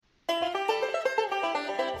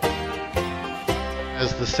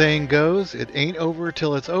As the saying goes, it ain't over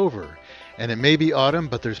till it's over. And it may be autumn,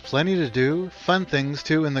 but there's plenty to do, fun things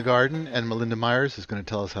too in the garden, and Melinda Myers is going to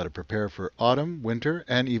tell us how to prepare for autumn, winter,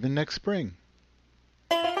 and even next spring.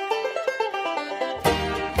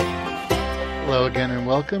 Hello again and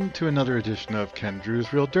welcome to another edition of Ken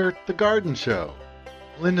Drew's Real Dirt, the garden show.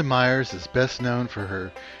 Melinda Myers is best known for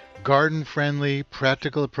her garden-friendly,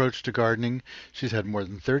 practical approach to gardening. She's had more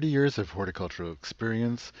than 30 years of horticultural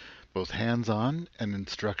experience, both hands-on and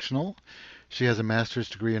instructional. She has a master's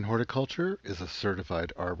degree in horticulture, is a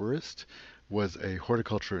certified arborist, was a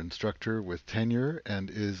horticulture instructor with tenure, and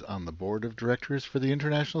is on the board of directors for the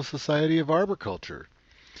International Society of Arboriculture.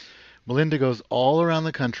 Melinda goes all around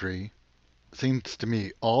the country, seems to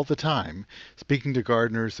me all the time, speaking to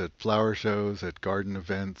gardeners at flower shows, at garden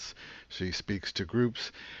events. She speaks to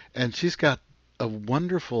groups, and she's got a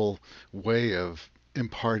wonderful way of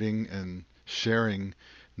imparting and sharing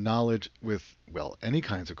knowledge with, well, any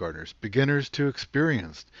kinds of gardeners, beginners to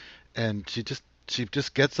experienced. And she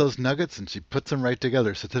just gets those nuggets and she puts them right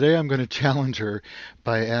together. So today I'm going to challenge her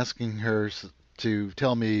by asking her to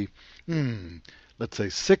tell me, let's say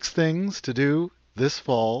 6 things to do this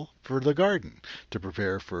fall for the garden, to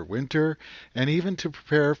prepare for winter, and even to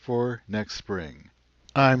prepare for next spring.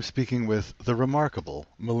 I'm speaking with the remarkable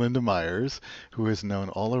Melinda Myers, who is known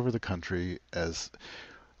all over the country as,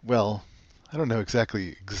 well, I don't know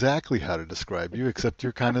exactly how to describe you, except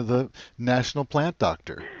you're kind of the national plant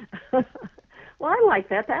doctor. Well, I like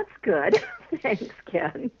that. That's good. Thanks,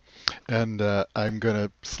 Ken. And I'm going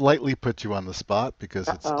to slightly put you on the spot because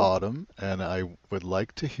it's Uh-oh. autumn, and I would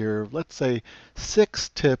like to hear, let's say, 6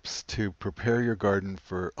 tips to prepare your garden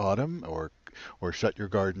for autumn, or shut your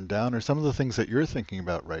garden down, or some of the things that you're thinking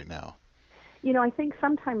about right now. I think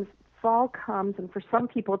sometimes fall comes, and for some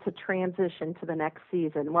people, it's a transition to the next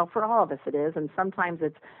season. Well, for all of us, it is, and sometimes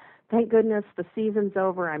it's, thank goodness the season's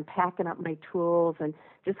over. I'm packing up my tools and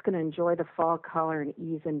just going to enjoy the fall color and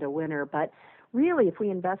ease into winter. But really, if we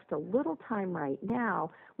invest a little time right now,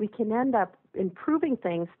 we can end up improving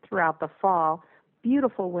things throughout the fall,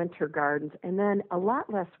 beautiful winter gardens, and then a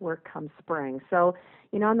lot less work come spring. So,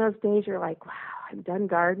 on those days you're like, wow, I'm done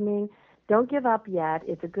gardening. Don't give up yet.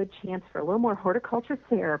 It's a good chance for a little more horticulture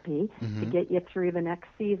therapy to Hmm. get you through the next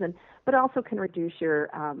season, but also can reduce your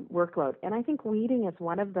workload. And I think weeding is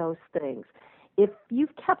one of those things. If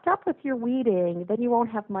you've kept up with your weeding, then you won't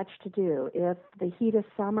have much to do. If the heat of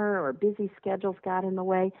summer or busy schedules got in the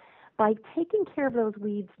way, by taking care of those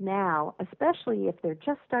weeds now, especially if they're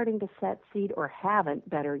just starting to set seed or haven't,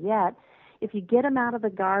 better yet, if you get them out of the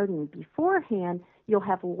garden beforehand, you'll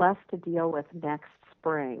have less to deal with next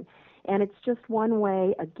spring. And it's just one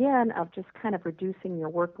way, again, of just kind of reducing your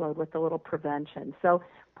workload with a little prevention. So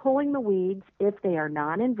pulling the weeds, if they are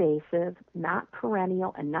non-invasive, not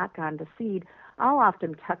perennial, and not gone to seed, I'll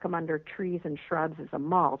often tuck them under trees and shrubs as a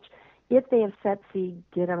mulch. If they have set seed,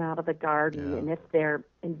 get them out of the garden. Yeah. And if they're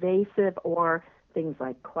invasive or things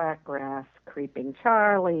like quackgrass, creeping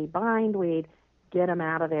Charlie, bindweed, get them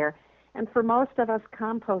out of there. And for most of us,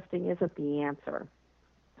 composting isn't the answer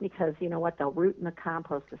because you know what? They'll root in the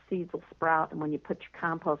compost, the seeds will sprout, and when you put your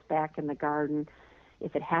compost back in the garden,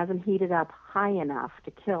 if it hasn't heated up high enough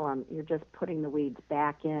to kill them, you're just putting the weeds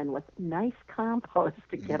back in with nice compost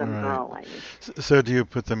to get them Right. growing. So do you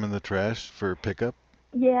put them in the trash for pickup?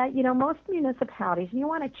 Yeah, most municipalities, you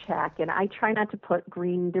want to check, and I try not to put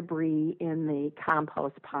green debris in the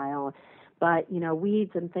compost pile, but,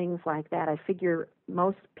 weeds and things like that, I figure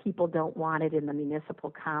most people don't want it in the municipal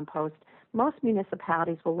compost. Most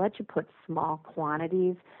municipalities will let you put small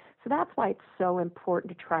quantities, so that's why it's so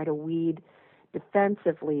important to try to weed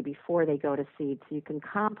defensively before they go to seed so you can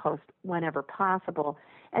compost whenever possible.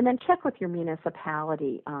 And then check with your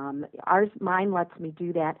municipality. Mine lets me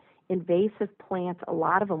do that. Invasive plants, a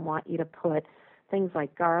lot of them want you to put things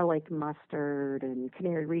like garlic, mustard, and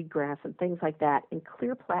canary reed grass and things like that in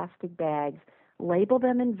clear plastic bags, label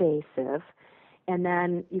them invasive, and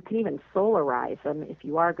then you can even solarize them if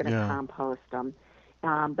you are going to Yeah. compost them.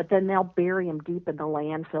 But then they'll bury them deep in the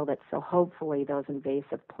landfill. So hopefully those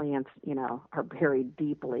invasive plants, are buried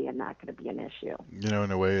deeply and not going to be an issue.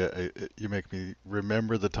 In a way, you make me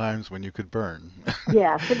remember the times when you could burn,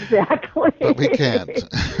 Yes, exactly. but we can't.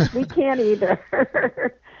 We can't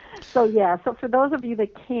either. So yeah, so for those of you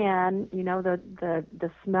that can,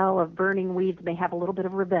 the smell of burning weeds may have a little bit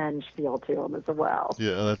of revenge feel to them as well.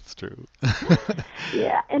 Yeah, that's true.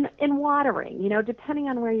 Yeah, and watering, depending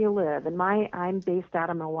on where you live. And I'm based out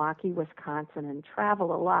of Milwaukee, Wisconsin, and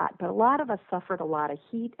travel a lot. But a lot of us suffered a lot of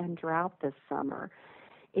heat and drought this summer.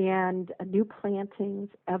 And new plantings,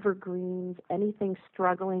 evergreens, anything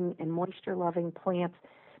struggling and moisture-loving plants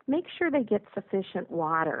make sure they get sufficient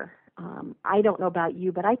water. I don't know about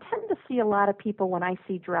you, but I tend to see a lot of people when I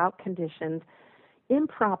see drought conditions,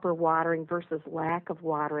 improper watering versus lack of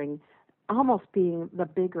watering almost being the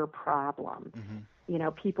bigger problem. Hmm. You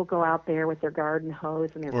know, people go out there with their garden hose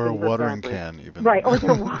and their Or a favorite watering beverage. can, even. Right, or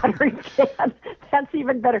their watering can. That's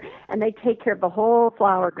even better. And they take care of the whole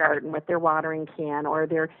flower garden with their watering can, or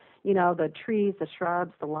their, you know, the trees, the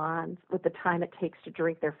shrubs, the lawns, with the time it takes to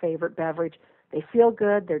drink their favorite beverage. They feel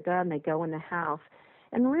good, they're done, they go in the house.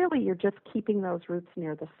 And really, you're just keeping those roots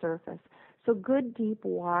near the surface. So good deep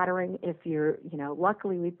watering if you're, you know,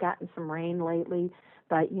 luckily we've gotten some rain lately,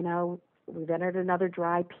 but, you know, we've entered another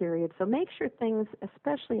dry period. So make sure things,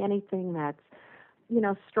 especially anything that's, you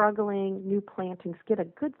know, struggling, new plantings, get a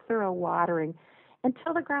good thorough watering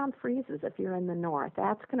until the ground freezes if you're in the north.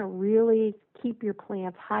 That's going to really keep your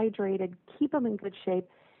plants hydrated, keep them in good shape,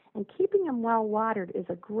 and keeping them well watered is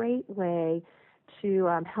a great way to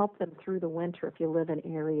help them through the winter if you live in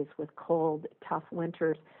areas with cold, tough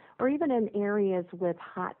winters, or even in areas with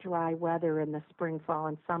hot, dry weather in the spring, fall,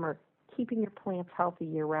 and summer. Keeping your plants healthy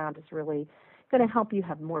year-round is really going to help you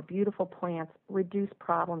have more beautiful plants, reduce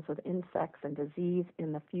problems with insects and disease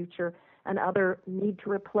in the future, and other need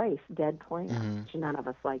to replace dead plants, Hmm. which none of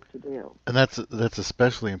us like to do. And that's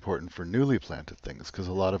especially important for newly planted things, because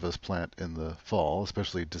a lot of us plant in the fall,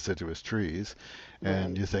 especially deciduous trees, and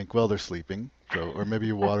Right. you think, well, they're sleeping, so or maybe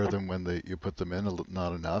you water them when you put them in,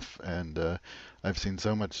 not enough, and I've seen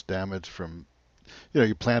so much damage from,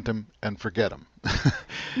 you plant them and forget them.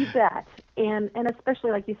 You bet. And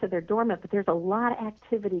especially like you said, they're dormant, but there's a lot of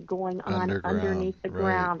activity going on Underground, underneath the right?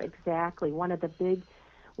 ground. Exactly. One of the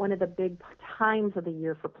big times of the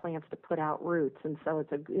year for plants to put out roots, and so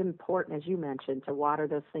it's important, as you mentioned, to water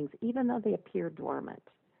those things even though they appear dormant.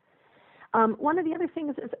 One of the other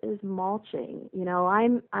things is mulching. You know,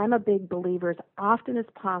 I'm a big believer as often as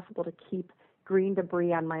possible to keep green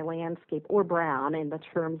debris on my landscape, or brown in the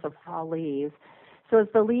terms of fall leaves. So as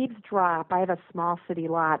the leaves drop, I have a small city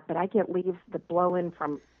lot, but I get leaves that blow in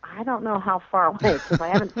from I don't know how far away because I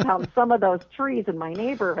haven't found some of those trees in my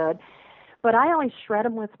neighborhood. But I always shred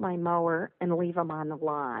them with my mower and leave them on the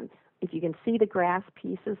lawn. If you can see the grass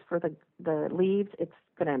pieces for the leaves, it's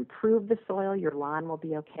going to improve the soil. Your lawn will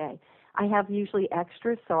be okay. I have usually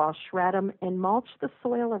extras, so I'll shred them and mulch the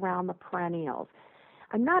soil around the perennials.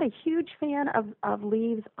 I'm not a huge fan of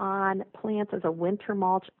leaves on plants as a winter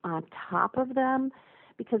mulch on top of them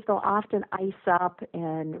because they'll often ice up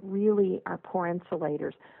and really are poor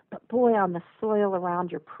insulators. But boy, on the soil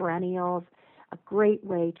around your perennials, a great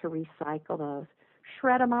way to recycle those.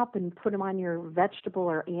 Shred them up and put them on your vegetable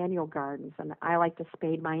or annual gardens. And I like to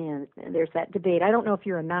spade mine in. There's that debate. I don't know if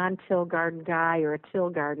you're a non-till garden guy or a till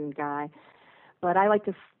garden guy, but I like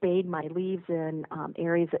to spade my leaves in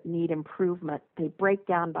areas that need improvement. They break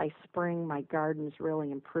down by spring. My garden's really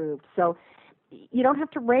improved. So you don't have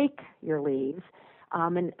to rake your leaves.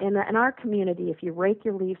 In our community, if you rake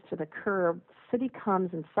your leaves to the curb, the city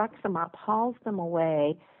comes and sucks them up, hauls them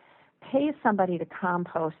away, pays somebody to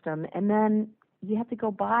compost them, and then you have to go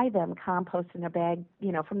buy them compost in a bag,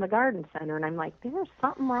 from the garden center. And I'm like, there's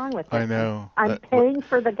something wrong with I this. know I'm that. paying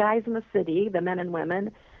for the guys in the city, the men and women,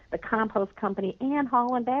 the compost company, and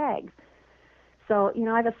hauling bags. So,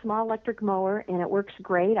 I have a small electric mower, and it works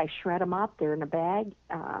great. I shred them up. They're in a bag.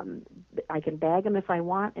 I can bag them if I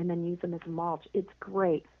want and then use them as mulch. It's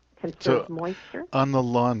great. So Conserves moisture. on the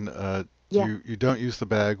lawn, Yeah. you don't use the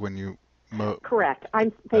bag when you mow? Correct.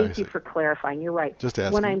 I Thank you see. for clarifying. You're right. Just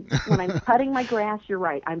When asking. I'm cutting my grass, you're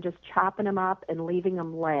right. I'm just chopping them up and leaving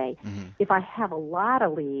them lay. Hmm. If I have a lot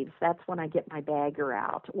of leaves, that's when I get my bagger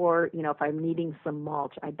out. Or, if I'm needing some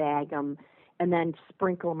mulch, I bag them and then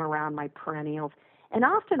sprinkle them around my perennials. And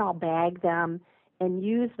often I'll bag them and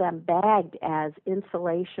use them bagged as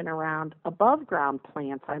insulation around above ground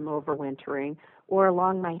plants I'm overwintering or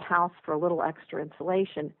along my house for a little extra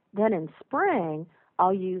insulation. Then in spring,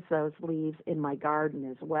 I'll use those leaves in my garden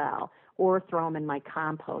as well, or throw them in my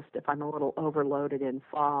compost if I'm a little overloaded in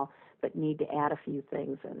fall but need to add a few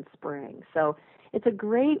things in spring. So it's a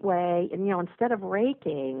great way, and instead of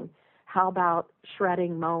raking, how about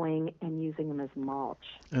shredding, mowing, and using them as mulch?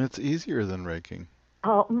 And it's easier than raking.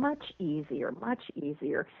 Oh, much easier, much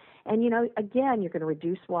easier. And again, you're going to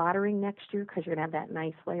reduce watering next year because you're going to have that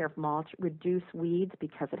nice layer of mulch. Reduce weeds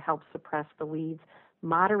because it helps suppress the weeds.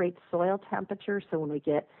 Moderate soil temperature so when we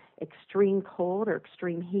get extreme cold or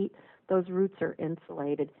extreme heat, those roots are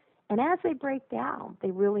insulated. And as they break down, they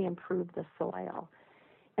really improve the soil.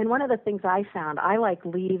 And one of the things I found, I like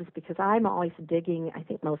leaves because I'm always digging, I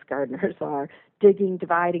think most gardeners are, digging,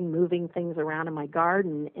 dividing, moving things around in my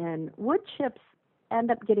garden. And wood chips end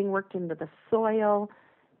up getting worked into the soil,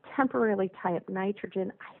 temporarily tie up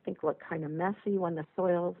nitrogen, I think look kind of messy when the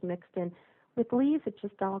soil is mixed in. With leaves, it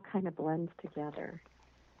just all kind of blends together.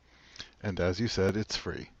 And as you said, it's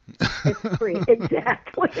free. It's free,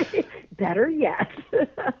 exactly. Better yet.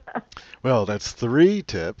 Well, that's 3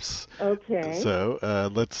 tips. Okay. So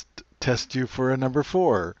let's test you for a number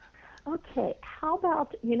 4. Okay. How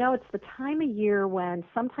about, it's the time of year when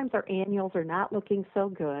sometimes our annuals are not looking so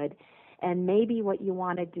good, and maybe what you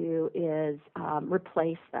want to do is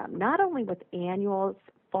replace them, not only with annuals,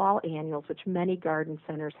 fall annuals, which many garden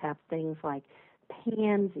centers have things like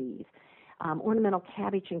pansies, ornamental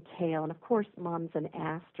cabbage and kale, and of course mums and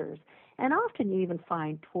asters. And often you even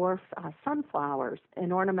find dwarf sunflowers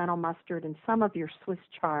and ornamental mustard and some of your Swiss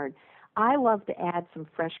chard. I love to add some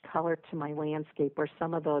fresh color to my landscape where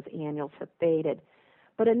some of those annuals have faded.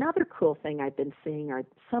 But another cool thing I've been seeing are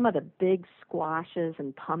some of the big squashes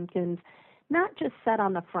and pumpkins, not just set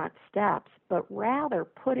on the front steps, but rather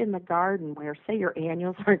put in the garden where, say, your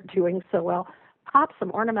annuals aren't doing so well. Pop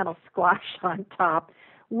some ornamental squash on top.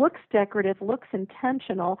 Looks decorative, looks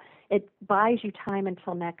intentional. It buys you time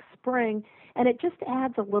until next spring, and it just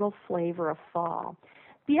adds a little flavor of fall.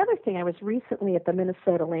 The other thing, I was recently at the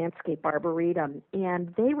Minnesota Landscape Arboretum,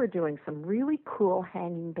 and they were doing some really cool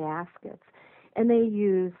hanging baskets. And they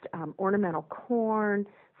used ornamental corn,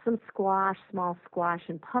 some squash, small squash,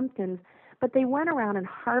 and pumpkins. But they went around and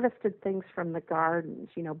harvested things from the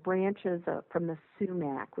gardens, branches from the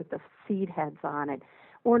sumac with the seed heads on it,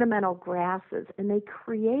 ornamental grasses. And they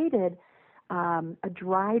created a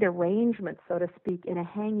dried arrangement, so to speak, in a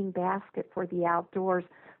hanging basket for the outdoors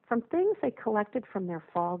from things they collected from their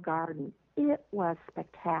fall garden. It was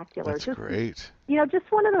spectacular. That's great.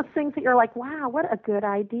 Just one of those things that you're like, wow, what a good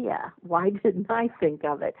idea. Why didn't I think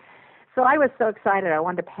of it? So I was so excited. I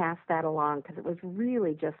wanted to pass that along because it was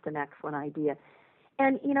really just an excellent idea.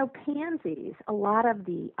 And, pansies, a lot of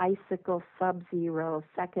the icicle sub-zero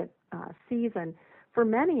second season, for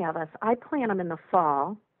many of us, I plant them in the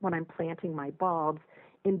fall when I'm planting my bulbs,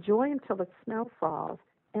 enjoy until the snow falls.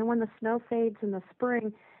 And when the snow fades in the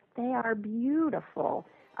spring, they are beautiful.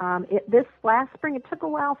 This last spring, it took a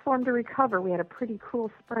while for them to recover. We had a pretty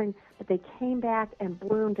cool spring, but they came back and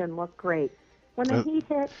bloomed and looked great. When the heat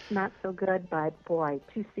hit, not so good, but boy,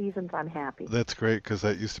 2 seasons, I'm happy. That's great because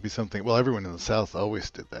that used to be something, well, everyone in the South always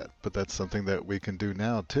did that, but that's something that we can do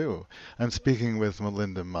now too. I'm speaking with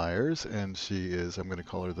Melinda Myers, and she is, I'm going to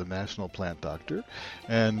call her the National Plant Doctor,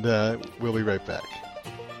 and we'll be right back.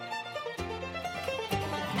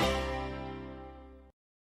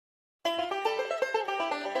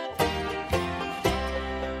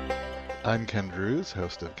 I'm Ken Drews,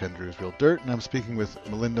 host of Ken Drews Real Dirt, and I'm speaking with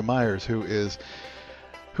Melinda Myers, who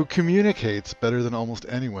communicates better than almost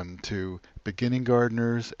anyone to beginning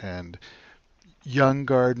gardeners and young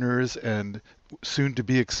gardeners and soon to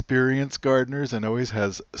be experienced gardeners, and always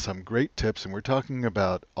has some great tips. And we're talking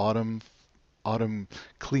about autumn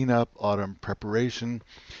cleanup, autumn preparation.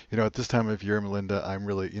 At this time of year, Melinda, I'm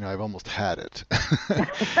really, I've almost had it.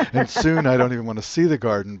 And soon I don't even want to see the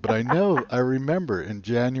garden, but I remember in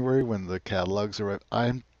January when the catalogs arrived,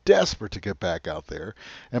 I'm desperate to get back out there.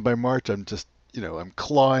 And by March, I'm just, I'm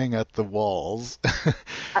clawing at the walls.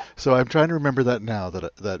 So I'm trying to remember that now,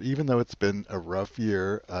 that even though it's been a rough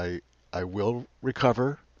year, I will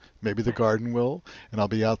recover. Maybe the garden will, and I'll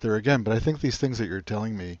be out there again. But I think these things that you're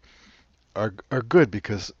telling me are good,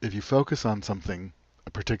 because if you focus on something, a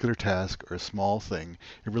particular task or a small thing,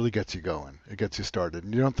 it really gets you going. It gets you started.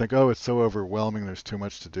 And you don't think, oh, it's so overwhelming, there's too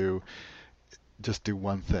much to do. Just do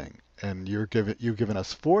one thing. And you've given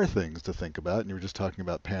us 4 things to think about, and you were just talking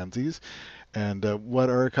about pansies. And what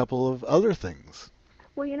are a couple of other things?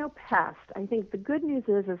 Well, pests. I think the good news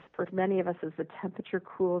is for many of us, as the temperature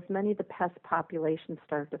cools, many of the pest populations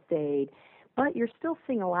start to fade. But you're still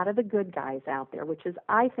seeing a lot of the good guys out there, which is,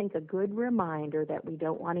 I think, a good reminder that we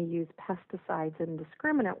don't want to use pesticides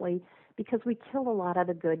indiscriminately because we kill a lot of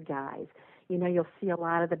the good guys. You'll see a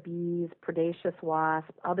lot of the bees, predaceous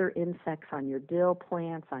wasps, other insects on your dill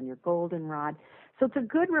plants, on your goldenrod. So it's a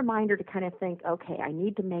good reminder to kind of think, okay, I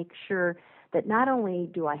need to make sure that not only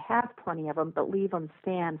do I have plenty of them, but leave them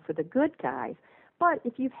stand for the good guys. But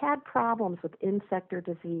if you've had problems with insect or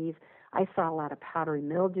disease, I saw a lot of powdery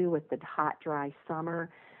mildew with the hot, dry summer.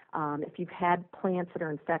 If you've had plants that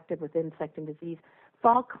are infected with insect and disease,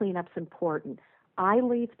 fall cleanup's important. I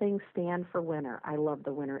leave things stand for winter. I love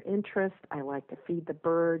the winter interest. I like to feed the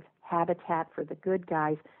birds, habitat for the good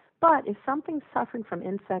guys. But if something's suffering from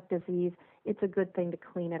insect disease, it's a good thing to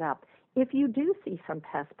clean it up. If you do see some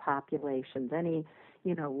pest populations, any,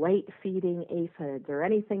 late feeding aphids or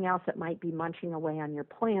anything else that might be munching away on your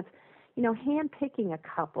plants, hand picking a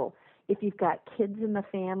couple. If you've got kids in the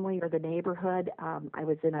family or the neighborhood, I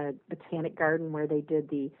was in a botanic garden where they did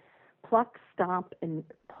the pluck, stomp, and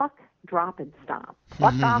pluck, drop, and stomp.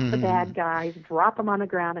 Pluck off the bad guys, drop them on the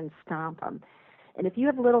ground, and stomp them. And if you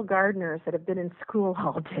have little gardeners that have been in school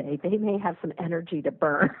all day, they may have some energy to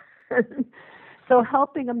burn. So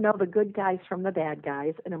helping them know the good guys from the bad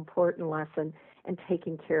guys, an important lesson, and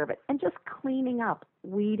taking care of it. And just cleaning up,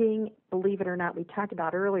 weeding, believe it or not, we talked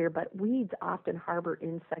about earlier, but weeds often harbor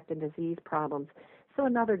insect and disease problems. So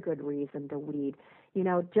another good reason to weed.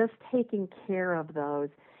 Just taking care of those,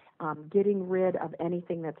 getting rid of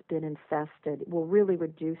anything that's been infested will really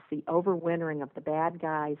reduce the overwintering of the bad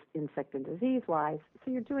guys, insect and disease-wise,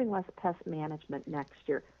 so you're doing less pest management next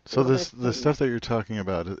year. So the stuff that you're talking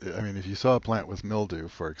about, I mean, if you saw a plant with mildew,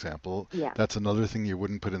 for example, yeah. That's another thing you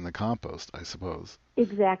wouldn't put in the compost, I suppose.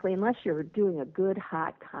 Exactly, unless you're doing a good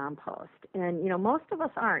hot compost. And, most of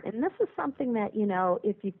us aren't. And this is something that,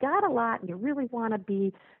 if you've got a lot and you really want to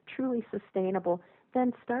be truly sustainable,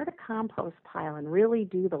 then start a compost pile and really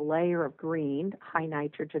do the layer of green, high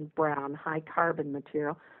nitrogen, brown, high carbon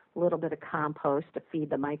material, a little bit of compost to feed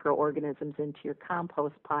the microorganisms into your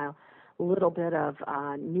compost pile, a little bit of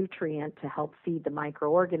nutrient to help feed the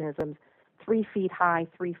microorganisms, 3 feet high,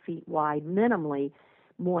 3 feet wide, minimally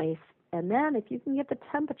moist. And then if you can get the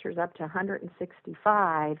temperatures up to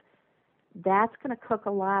 165, that's going to cook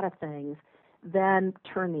a lot of things. Then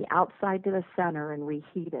turn the outside to the center and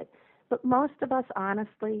reheat it. But most of us,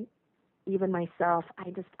 honestly, even myself, I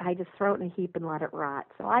just throw it in a heap and let it rot.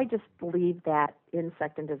 So I just leave that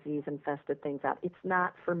insect and disease infested things out. It's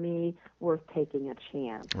not, for me, worth taking a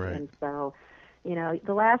chance. Right. And so,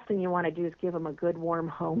 the last thing you want to do is give them a good warm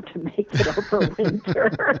home to make it over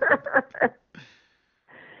winter.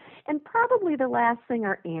 And probably the last thing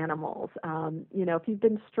are animals. If you've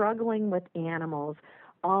been struggling with animals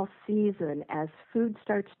all season, as food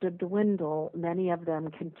starts to dwindle, many of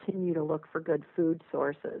them continue to look for good food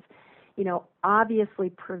sources.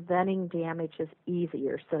 Obviously preventing damage is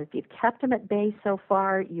easier. So if you've kept them at bay so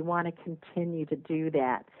far, you want to continue to do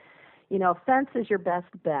that. Fence is your best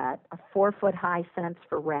bet. A 4-foot-high fence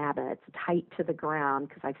for rabbits, tight to the ground,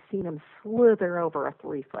 because I've seen them slither over a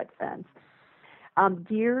 3-foot fence.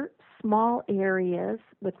 Deer, small areas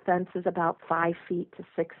with fences about 5 feet to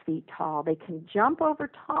 6 feet tall. They can jump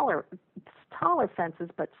over taller fences,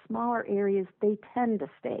 but smaller areas, they tend to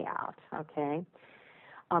stay out, okay?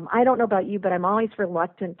 I don't know about you, but I'm always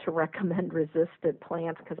reluctant to recommend resistant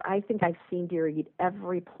plants because I think I've seen deer eat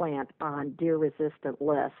every plant on deer-resistant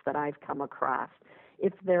lists that I've come across.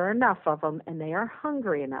 If there are enough of them and they are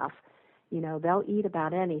hungry enough, they'll eat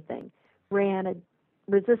about anything. Granted,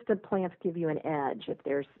 resistant plants give you an edge if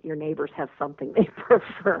your neighbors have something they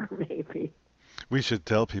prefer, maybe. We should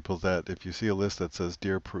tell people that if you see a list that says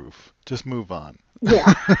deer proof, just move on.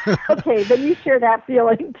 Yeah. Okay, then you share that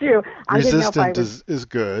feeling too. Resistant is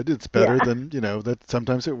good. It's better than, that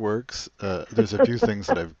sometimes it works. There's a few things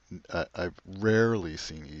that I've rarely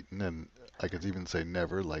seen eaten, and I could even say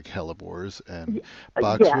never, like hellebores and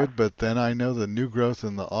boxwood, yes. But then I know the new growth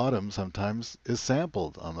in the autumn sometimes is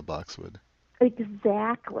sampled on the boxwood.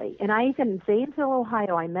 Exactly. And in Zanesville,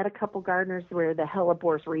 Ohio, I met a couple gardeners where the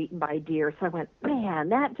hellebores were eaten by deer. So I went, man,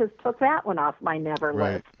 that just took that one off my never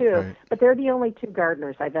list, too. Right. But they're the only 2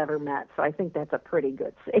 gardeners I've ever met. So I think that's a pretty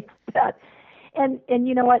good safe bet. And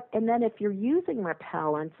you know what? And then if you're using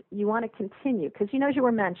repellents, you want to continue. Because, as you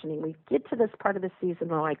were mentioning, we get to this part of the season,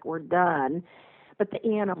 we're like, we're done. But the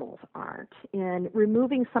animals aren't. And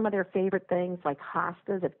removing some of their favorite things like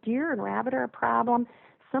hostas, if deer and rabbit are a problem,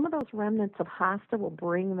 some of those remnants of hosta will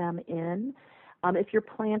bring them in. If you're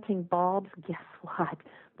planting bulbs, guess what?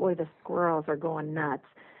 Boy, the squirrels are going nuts.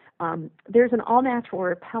 There's an all-natural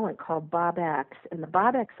repellent called Bob X, and the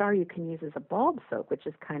Bob XR you can use as a bulb soak, which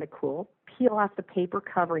is kind of cool. Peel off the paper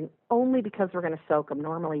covering only because we're going to soak them.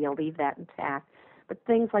 Normally, you'll leave that intact. But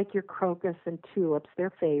things like your crocus and tulips,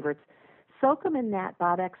 they're favorites. Soak them in that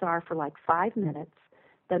Bob XR for like 5 minutes.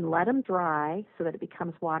 Then let them dry so that it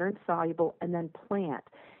becomes water insoluble, and then plant.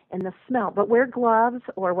 And the smell, but wear gloves,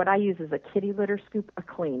 or what I use is a kitty litter scoop, a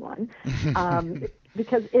clean one,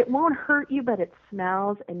 because it won't hurt you, but it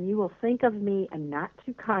smells, and you will think of me and not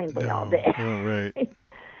too kindly all day. Oh, right.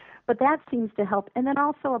 But that seems to help. And then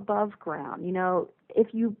also above ground,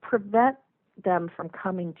 if you prevent them from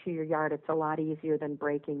coming to your yard, it's a lot easier than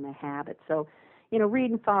breaking the habit. So,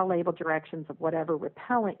 read and follow label directions of whatever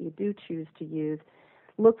repellent you do choose to use.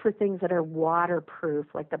 Look for things that are waterproof,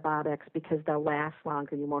 like the Bob X, because they'll last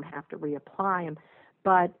longer. You won't have to reapply them.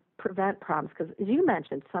 But prevent problems, because as you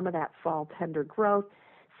mentioned, some of that fall tender growth,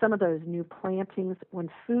 some of those new plantings, when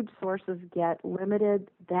food sources get limited,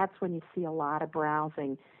 that's when you see a lot of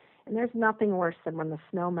browsing. And there's nothing worse than when the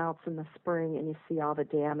snow melts in the spring and you see all the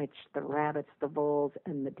damage the rabbits, the voles,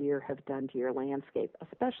 and the deer have done to your landscape,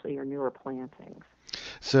 especially your newer plantings.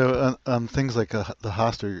 So on things like the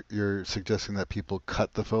hosta, you're suggesting that people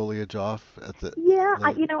cut the foliage off at Yeah,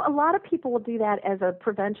 the a lot of people will do that as a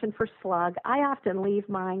prevention for slug. I often leave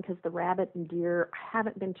mine because the rabbit and deer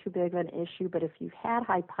haven't been too big of an issue, but if you've had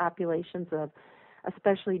high populations of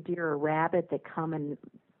especially deer or rabbit that come and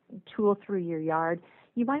tool through your yard,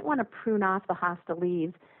 you might want to prune off the hosta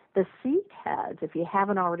leaves. The seed heads, if you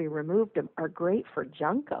haven't already removed them, are great for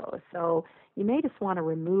junco. So you may just want to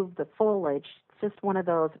remove the foliage. It's just one of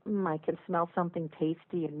those, I can smell something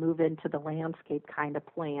tasty and move into the landscape kind of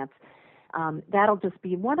plants. That'll just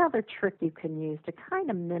be one other trick you can use to kind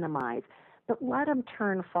of minimize. But let them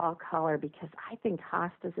turn fall color because I think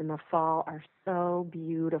hostas in the fall are so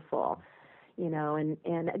beautiful.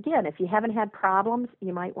 And again, if you haven't had problems,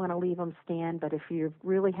 you might want to leave them stand. But if you've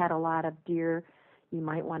really had a lot of deer, you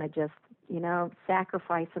might want to just,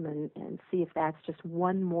 sacrifice them and see if that's just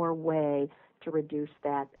one more way to reduce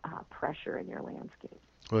that pressure in your landscape.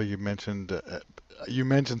 Well, you mentioned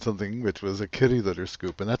something which was a kitty litter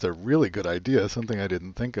scoop, and that's a really good idea, something I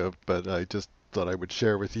didn't think of, but I just thought I would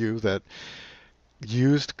share with you that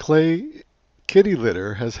used clay kitty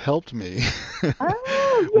litter has helped me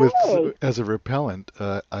Oh, yay! as a repellent.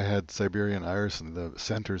 I had Siberian iris, and the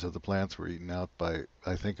centers of the plants were eaten out by,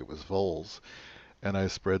 I think it was voles, and I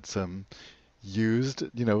spread some used,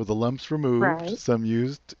 with the lumps removed, Right. some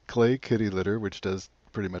used clay kitty litter, which does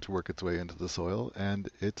pretty much work its way into the soil, and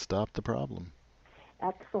it stopped the problem.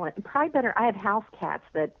 Excellent. And probably better, I have house cats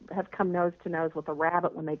that have come nose to nose with a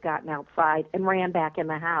rabbit when they've gotten outside and ran back in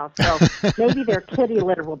the house. So maybe their kitty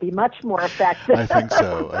litter will be much more effective. I think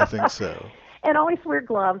so. I think so. And always wear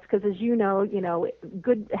gloves because, as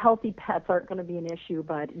good, healthy pets aren't going to be an issue,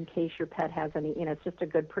 but in case your pet has any, it's just a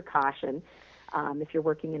good precaution. If you're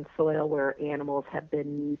working in soil where animals have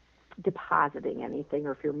been depositing anything,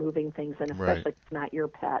 or if you're moving things, and especially Right. if it's not your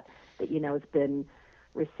pet that has been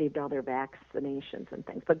received all their vaccinations and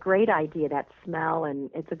things. But great idea, that smell, and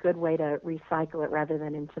it's a good way to recycle it rather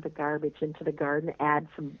than into the garbage, into the garden. Add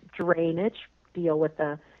some drainage, deal with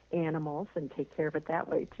the animals, and take care of it that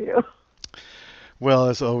way too. Well,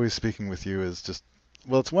 as always, speaking with you is just,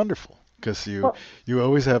 well, it's wonderful because you Well, you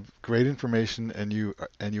always have great information, and you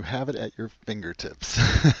have it at your fingertips.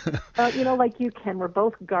 like you, Ken, we're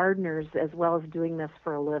both gardeners as well as doing this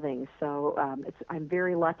for a living. So I'm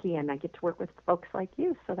very lucky, and I get to work with folks like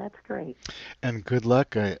you. So that's great. And good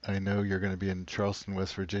luck. I know you're going to be in Charleston,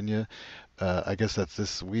 West Virginia. I guess that's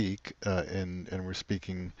this week, and we're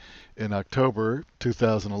speaking in October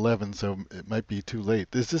 2011, so it might be too late.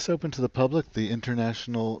 Is this open to the public, the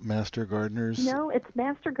International Master Gardeners? No, it's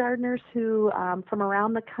master gardeners who, from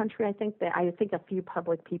around the country. I think a few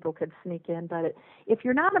public people could sneak in, but if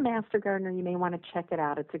you're not a master gardener, you may want to check it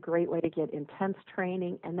out. It's a great way to get intense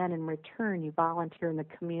training, and then in return, you volunteer in the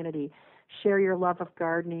community, share your love of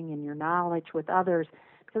gardening and your knowledge with others.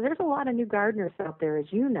 Because there's a lot of new gardeners out there, as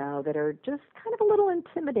you know, that are just kind of a little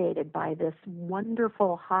intimidated by this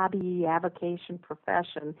wonderful hobby, avocation,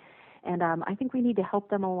 profession. And I think we need to help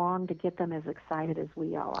them along to get them as excited as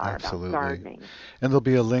we all are about Absolutely. gardening. And there'll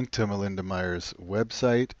be a link to Melinda Myers'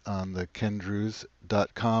 website on the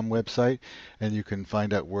kendrews.com website, and you can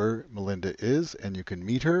find out where Melinda is, and you can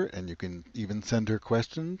meet her, and you can even send her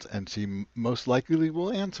questions, and she most likely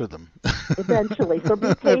will answer them. Eventually. So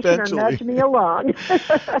be patient or Eventually. nudge me along.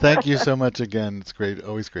 Thank you so much again. It's great,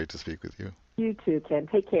 always great to speak with you. You too, Ken.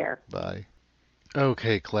 Take care. Bye.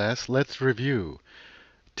 Okay, class, let's review.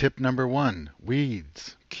 Tip number 1,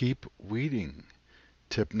 weeds. Keep weeding.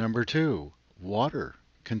 Tip number 2, water.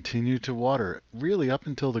 Continue to water, really up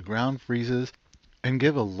until the ground freezes, and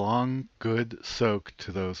give a long, good soak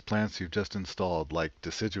to those plants you've just installed, like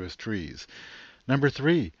deciduous trees. Number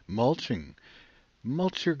 3, mulching.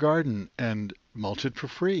 Mulch your garden and mulch it for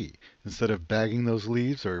free. Instead of bagging those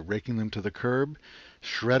leaves or raking them to the curb,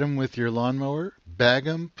 shred them with your lawnmower, bag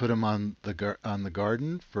them, put them on the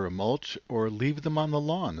garden for a mulch, or leave them on the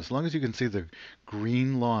lawn, as long as you can see the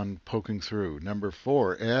green lawn poking through. Number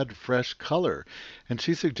 4, add fresh color. And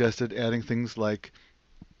she suggested adding things like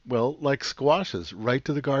squashes right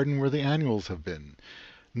to the garden where the annuals have been.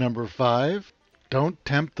 Number 5, don't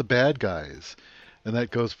tempt the bad guys. And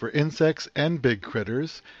that goes for insects and big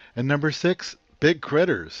critters. And number 6, big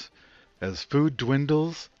critters. As food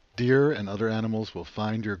dwindles, deer and other animals will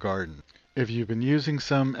find your garden. If you've been using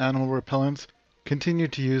some animal repellents, continue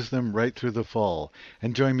to use them right through the fall.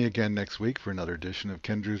 And join me again next week for another edition of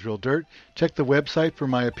Ken Drew's Real Dirt. Check the website for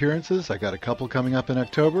my appearances. I got a couple coming up in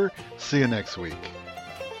October. See you next week.